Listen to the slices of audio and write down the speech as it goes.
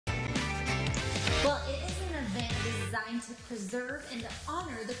designed to preserve and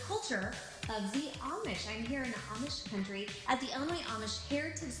honor the culture of the Amish. I'm here in Amish country at the Illinois Amish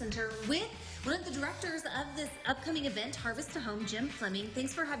Heritage Center with one of the directors of this upcoming event, Harvest to Home, Jim Fleming.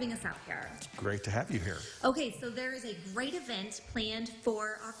 Thanks for having us out here. Great to have you here. Okay, so there is a great event planned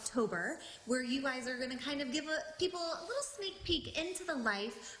for October where you guys are going to kind of give people a little sneak peek into the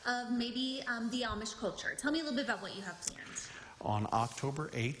life of maybe the Amish culture. Tell me a little bit about what you have planned. On October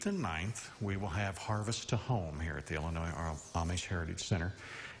 8th and 9th, we will have Harvest to Home here at the Illinois Amish Heritage Center.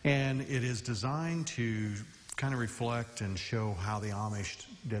 And it is designed to kind of reflect and show how the Amish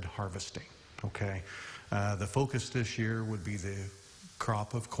did harvesting, okay? The focus this year would be the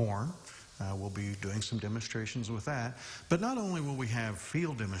crop of corn. We'll be doing some demonstrations with that. But not only will we have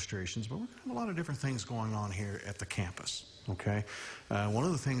field demonstrations, but we're going to have a lot of different things going on here at the campus, okay? One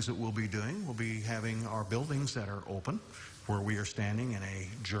of the things that we'll be doing, we'll be having our buildings that are open, where we are standing in a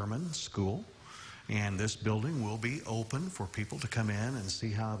German school. And this building will be open for people to come in and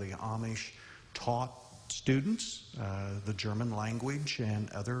see how the Amish taught students the German language and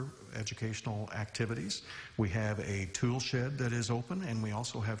other educational activities. We have a tool shed that is open, and we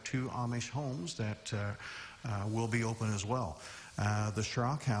also have 2 Amish homes that will be open as well. The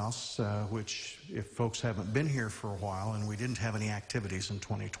Schrock House, which if folks haven't been here for a while, and we didn't have any activities in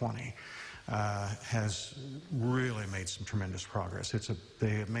 2020, has really made some tremendous progress. They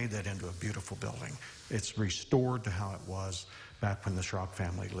have made that into a beautiful building. It's restored to how it was back when the Schrock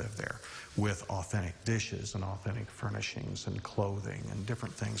family lived there, with authentic dishes and authentic furnishings and clothing and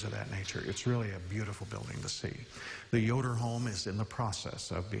different things of that nature. It's really a beautiful building to see. The Yoder home is in the process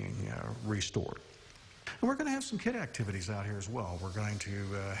of being restored. And we're going to have some kid activities out here as well. We're going to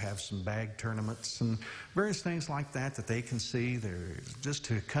have some bag tournaments and various things like that that they can see. They're just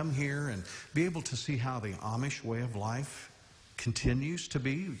to come here and be able to see how the Amish way of life continues to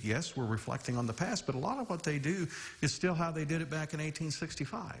be. Yes, we're reflecting on the past, but a lot of what they do is still how they did it back in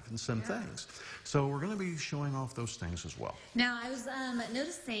 1865 and some things. So we're going to be showing off those things as well. Now, I was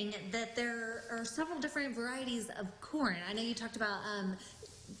noticing that there are several different varieties of corn. I know you talked about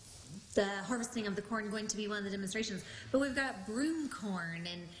the harvesting of the corn going to be one of the demonstrations, but we've got broom corn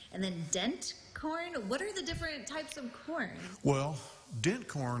and then dent corn. What are the different types of corn? Well, dent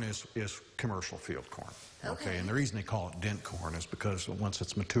corn is commercial field corn. Okay, and the reason they call it dent corn is because once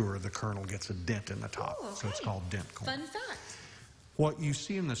it's mature, the kernel gets a dent in the top. Oh, okay. So it's called dent corn. Fun fact. What you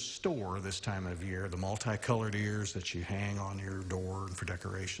see in the store this time of year, the multicolored ears that you hang on your door for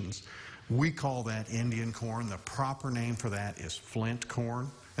decorations, we call that Indian corn. The proper name for that is flint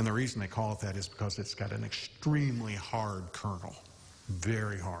corn. And the reason they call it that is because it's got an extremely hard kernel,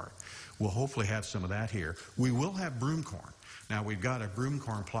 very hard. We'll hopefully have some of that here. We will have broom corn. Now, we've got a broom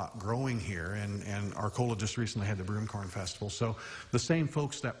corn plot growing here, and Arcola just recently had the broom corn festival. So the same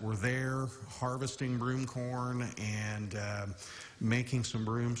folks that were there harvesting broom corn and making some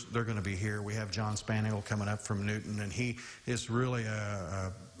brooms, they're going to be here. We have John Spaniel coming up from Newton, and he is really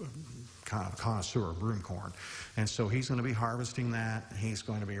a connoisseur of broom corn. And so he's going to be harvesting that. He's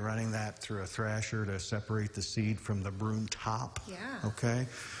going to be running that through a thresher to separate the seed from the broom top. Yeah. Okay?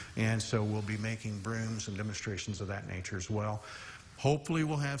 And so we'll be making brooms and demonstrations of that nature as well. Hopefully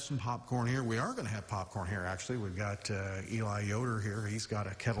we'll have some popcorn here. We are going to have popcorn here, actually. We've got Eli Yoder here. He's got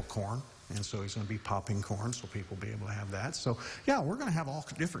a kettle corn. And so he's going to be popping corn, so people will be able to have that. So, yeah, we're going to have all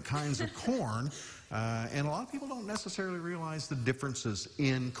different kinds of corn. And a lot of people don't necessarily realize the differences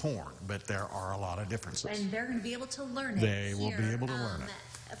in corn, but there are a lot of differences. And they're going to be able to learn it. They will be able to learn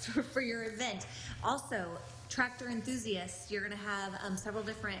it. For your event. Also, tractor enthusiasts, you're going to have several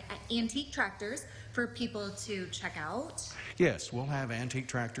different antique tractors for people to check out. Yes, we'll have antique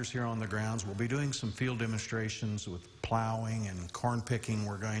tractors here on the grounds. We'll be doing some field demonstrations with plowing and corn picking.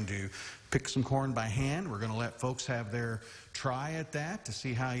 We're going to pick some corn by hand. We're going to let folks have their try at that to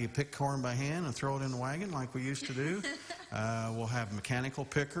see how you pick corn by hand and throw it in the wagon like we used to do. We'll have a mechanical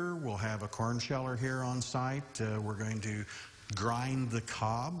picker. We'll have a corn sheller here on site. We're going to grind the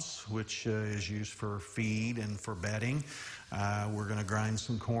cobs, which is used for feed and for bedding. We're going to grind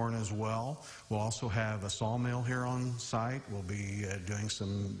some corn as well. We'll also have a sawmill here on site. We'll be doing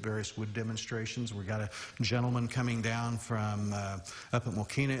some various wood demonstrations. We've got a gentleman coming down from up at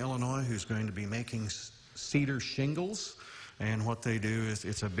Mokina, Illinois, who's going to be making cedar shingles. And what they do is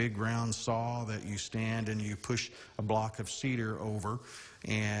it's a big round saw that you stand and you push a block of cedar over,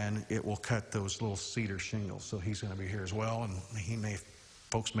 and it will cut those little cedar shingles. So he's going to be here as well, and he may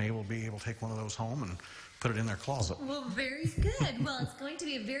folks may will be able to take one of those home and put it in their closet. Well, very good. Well, it's going to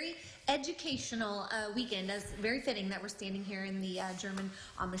be a very educational weekend, as very fitting that we're standing here in the German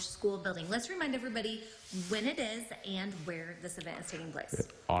Amish school building. Let's remind everybody when it is and where this event is taking place.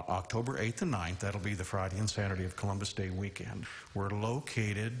 October 8th and 9th, that'll be the Friday and Saturday of Columbus Day weekend. We're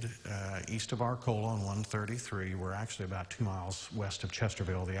located east of Arcola on 133. We're actually about 2 miles west of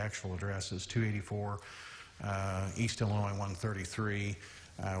Chesterville. The actual address is 284 East Illinois 133.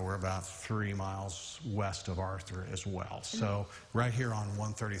 We're about 3 miles west of Arthur as well. So right here on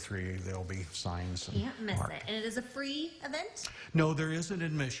 133, there'll be signs. Can't miss it. And it is a free event? No, there is an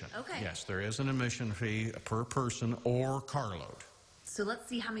admission. Okay. Yes, there is an admission fee per person or carload. So let's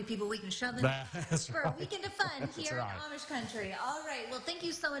see how many people we can shove in That's for right. a weekend of fun here right. in Amish country. All right. Well, thank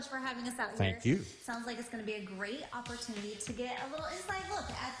you so much for having us out here. Thank you. Sounds like it's going to be a great opportunity to get a little inside look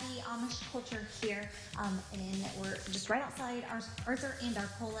at the Amish culture here. And we're just right outside Arthur and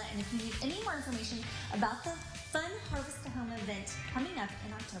Arcola. And if you need any more information about the Fun Harvest to Home event coming up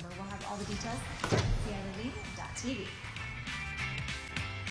in October, we'll have all the details at CIW.tv.